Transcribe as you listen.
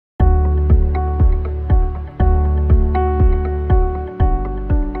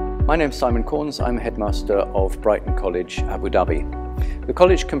My name's Simon Corns. I'm headmaster of Brighton College, Abu Dhabi. The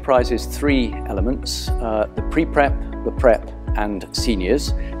college comprises three elements, the pre-prep, the prep and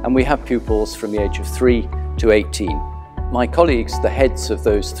seniors, and we have pupils from the age of 3 to 18. My colleagues, the heads of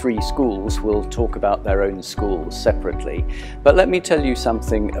those three schools, will talk about their own schools separately, but let me tell you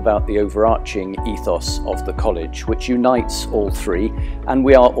something about the overarching ethos of the college, which unites all three, and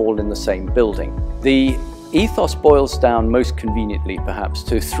we are all in the same building. The ethos boils down most conveniently perhaps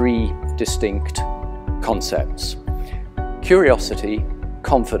to three distinct concepts: curiosity,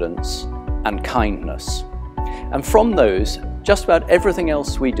 confidence and kindness. And from those, just about everything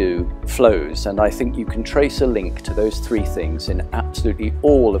else we do flows, and I think you can trace a link to those three things in absolutely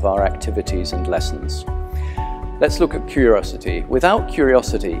all of our activities and lessons. Let's look at curiosity. Without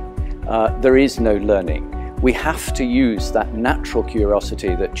curiosity, there is no learning. We have to use that natural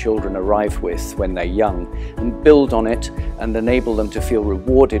curiosity that children arrive with when they're young and build on it and enable them to feel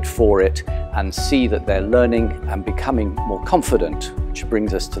rewarded for it and see that they're learning and becoming more confident, which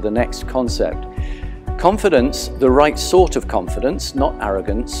brings us to the next concept. Confidence, the right sort of confidence, not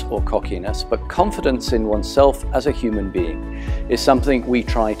arrogance or cockiness, but confidence in oneself as a human being, is something we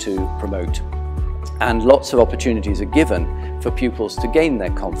try to promote. And lots of opportunities are given for pupils to gain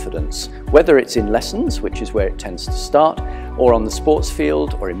their confidence, whether it's in lessons, which is where it tends to start, or on the sports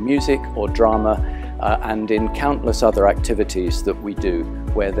field, or in music or drama, and in countless other activities that we do,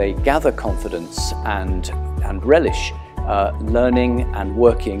 where they gather confidence and relish learning and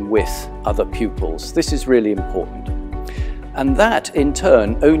working with other pupils. This is really important. And that in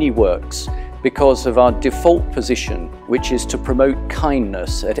turn only works because of our default position, which is to promote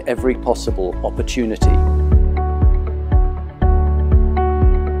kindness at every possible opportunity.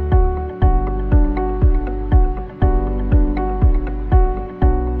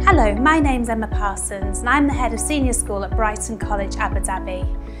 Hello, my name's Emma Parsons and I'm the head of senior school at Brighton College, Abu Dhabi.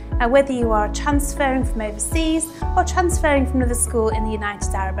 Now, whether you are transferring from overseas or transferring from another school in the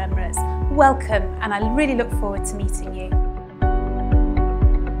United Arab Emirates, welcome, and I really look forward to meeting you.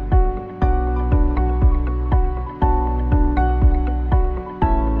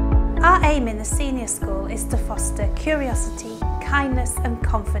 Our aim in the senior school is to foster curiosity, kindness and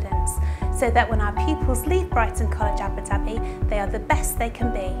confidence, so that when our pupils leave Brighton College, Abu Dhabi, they are the best they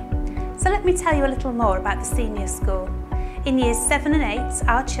can be. So let me tell you a little more about the senior school. In years 7 and 8,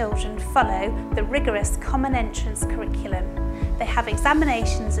 our children follow the rigorous common entrance curriculum. They have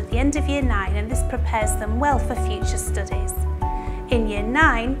examinations at the end of year 9 and this prepares them well for future studies. In year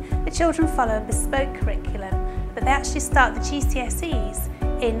 9, the children follow a bespoke curriculum, but they actually start the GCSEs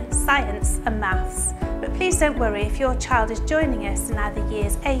in science and maths. But please don't worry, if your child is joining us in either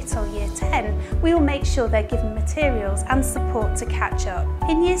years 8 or year 10, we will make sure they're given materials and support to catch up.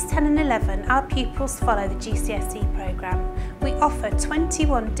 In years 10 and 11, our pupils follow the GCSE programme. We offer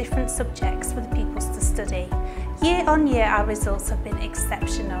 21 different subjects for the pupils to study. Year on year, our results have been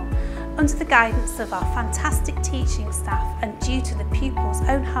exceptional, under the guidance of our fantastic teaching staff and due to the pupils'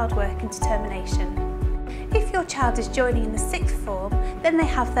 own hard work and determination. If your child is joining in the 6th form, then they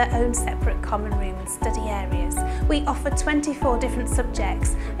have their own separate common room and study areas. We offer 24 different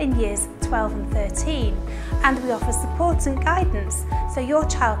subjects in years 12 and 13, and we offer support and guidance so your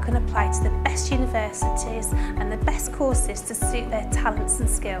child can apply to the best universities and the best courses to suit their talents and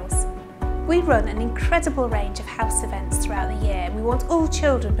skills. We run an incredible range of house events throughout the year and we want all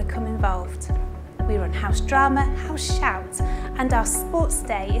children to become involved. We run house drama, house shout, and our sports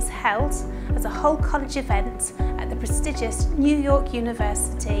day is held as a whole college event at the prestigious New York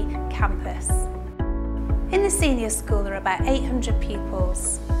University campus. In the senior school there are about 800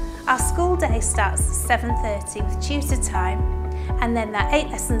 pupils. Our school day starts at 7:30 with tutor time, and then there are 8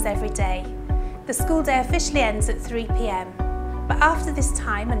 lessons every day. The school day officially ends at 3 p.m. But after this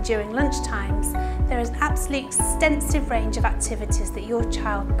time and during lunch times, there is an absolute extensive range of activities that your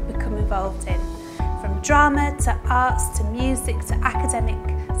child can become involved in. From drama to arts to music to academic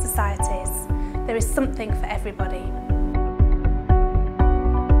societies, there is something for everybody.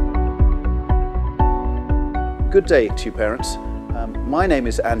 Good day to you parents. My name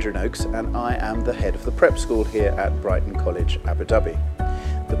is Andrew Noakes and I am the head of the prep school here at Brighton College, Abu Dhabi.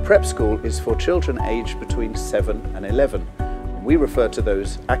 The prep school is for children aged between 7 and 11. We refer to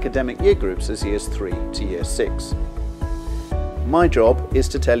those academic year groups as years 3 to year 6. My job is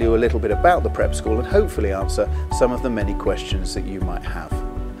to tell you a little bit about the prep school and hopefully answer some of the many questions that you might have.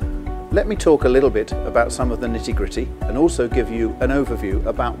 Let me talk a little bit about some of the nitty-gritty and also give you an overview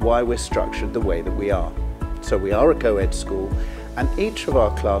about why we're structured the way that we are. So we are a co-ed school and each of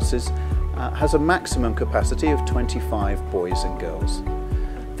our classes has a maximum capacity of 25 boys and girls.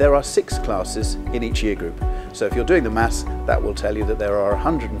 There are 6 classes in each year group, So if you're doing the maths, that will tell you that there are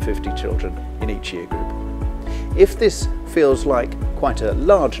 150 children in each year group. If this feels like quite a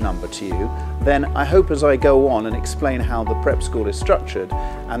large number to you, then I hope as I go on and explain how the prep school is structured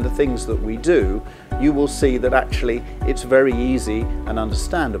and the things that we do, you will see that actually it's very easy and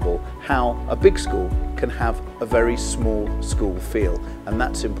understandable how a big school can have a very small school feel, and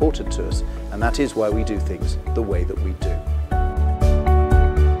that's important to us, and that is why we do things the way that we do.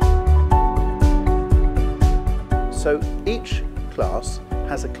 So each class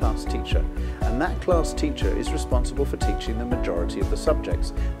has a class teacher, and that class teacher is responsible for teaching the majority of the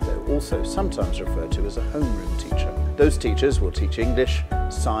subjects. They're also sometimes referred to as a homeroom teacher. Those teachers will teach English,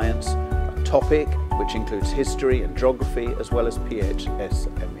 science, a topic which includes history and geography, as well as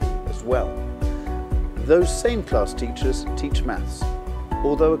PHSME as well. Those same class teachers teach maths,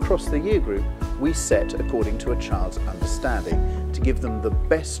 although across the year group we set according to a child's understanding to give them the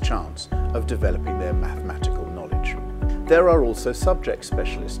best chance of developing their mathematical knowledge. There are also subject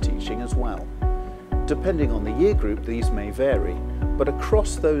specialist teaching as well. Depending on the year group, these may vary, but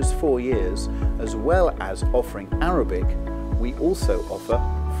across those 4 years, as well as offering Arabic, we also offer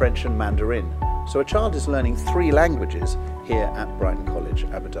French and Mandarin. So a child is learning 3 languages here at Brighton College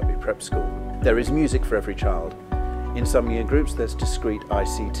Abu Dhabi Prep School. There is music for every child. In some year groups there's discrete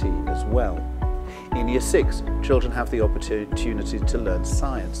ICT as well. In Year 6, children have the opportunity to learn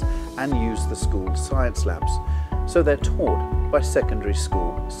science and use the school science labs. So they're taught by secondary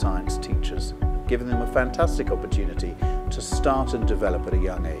school science teachers, giving them a fantastic opportunity to start and develop at a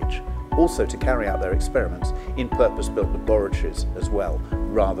young age. Also to carry out their experiments in purpose-built laboratories as well,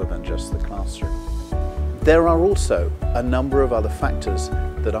 rather than just the classroom. There are also a number of other factors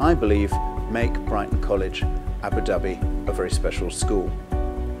that I believe make Brighton College Abu Dhabi a very special school.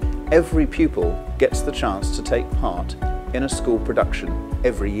 Every pupil gets the chance to take part in a school production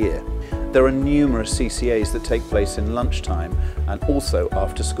every year. There are numerous CCAs that take place in lunchtime and also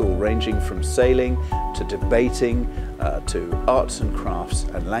after school, ranging from sailing to debating to arts and crafts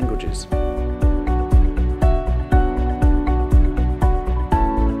and languages.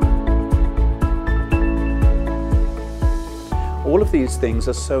 All of these things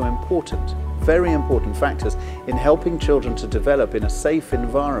are so important, very important factors in helping children to develop in a safe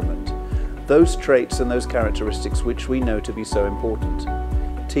environment those traits and those characteristics which we know to be so important.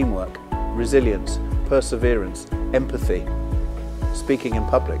 Teamwork, resilience, perseverance, empathy, speaking in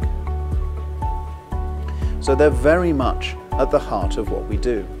public. So they're very much at the heart of what we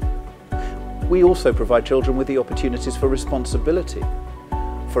do. We also provide children with the opportunities for responsibility.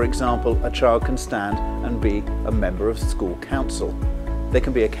 For example, a child can stand and be a member of school council. They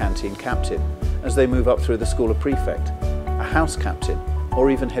can be a canteen captain as they move up through the school, a prefect, a house captain, or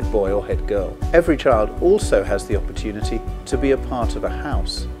even head boy or head girl. Every child also has the opportunity to be a part of a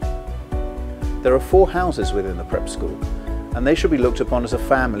house. There are 4 houses within the prep school, and they should be looked upon as a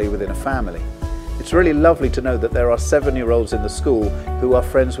family within a family. It's really lovely to know that there are 7-year-olds in the school who are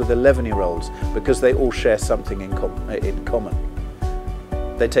friends with 11-year-olds because they all share something in common.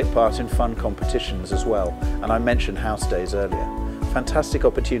 They take part in fun competitions as well, and I mentioned house days earlier. Fantastic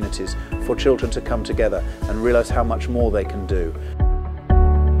opportunities for children to come together and realise how much more they can do.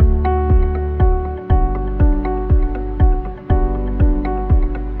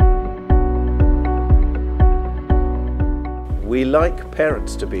 We like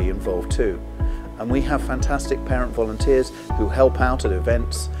parents to be involved too, and we have fantastic parent volunteers who help out at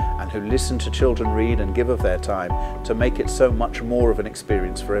events and who listen to children read and give of their time to make it so much more of an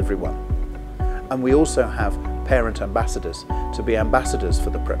experience for everyone. And we also have parent ambassadors to be ambassadors for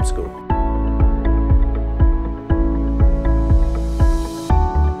the prep school.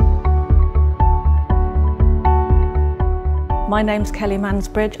 My name's Kelly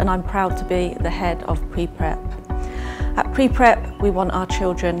Mansbridge and I'm proud to be the head of Pre-Prep. At Pre-Prep we want our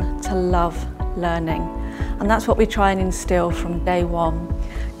children to love learning, and that's what we try and instill from day one.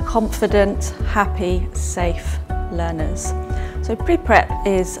 Confident, happy, safe learners. So Pre-Prep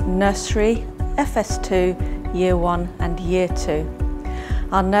is nursery, FS2, Year 1 and Year 2.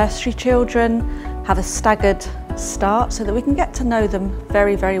 Our nursery children have a staggered start so that we can get to know them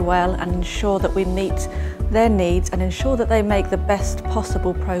very, very well and ensure that we meet their needs and ensure that they make the best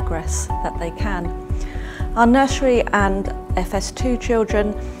possible progress that they can. Our nursery and FS2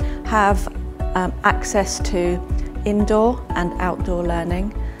 children have access to indoor and outdoor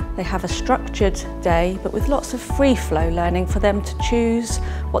learning. They have a structured day, but with lots of free flow learning for them to choose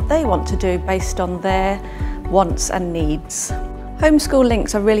what they want to do based on their wants and needs. Homeschool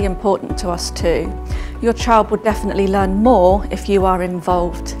links are really important to us too. Your child will definitely learn more if you are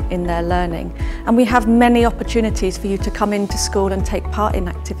involved in their learning, And we have many opportunities for you to come into school and take part in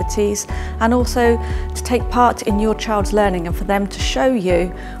activities, and also to take part in your child's learning and for them to show you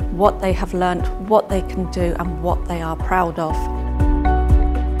what they have learnt, what they can do and what they are proud of.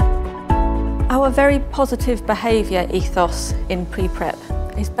 Our very positive behaviour ethos in pre-prep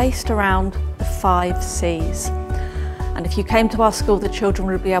is based around the 5 C's. And if you came to our school, the children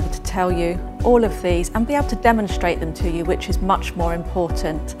would be able to tell you all of these and be able to demonstrate them to you, which is much more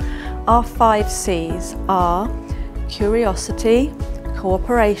important. Our 5 C's are curiosity,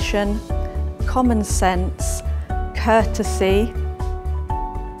 cooperation, common sense, courtesy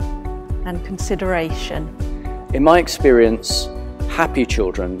and consideration. In my experience, happy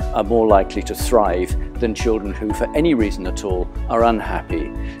children are more likely to thrive than children who, for any reason at all, are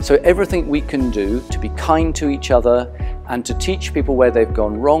unhappy. So everything we can do to be kind to each other and to teach people where they've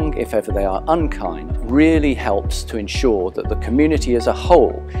gone wrong if ever they are unkind really helps to ensure that the community as a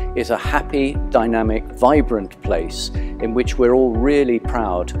whole is a happy, dynamic, vibrant place in which we're all really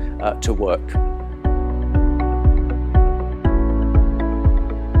proud to work.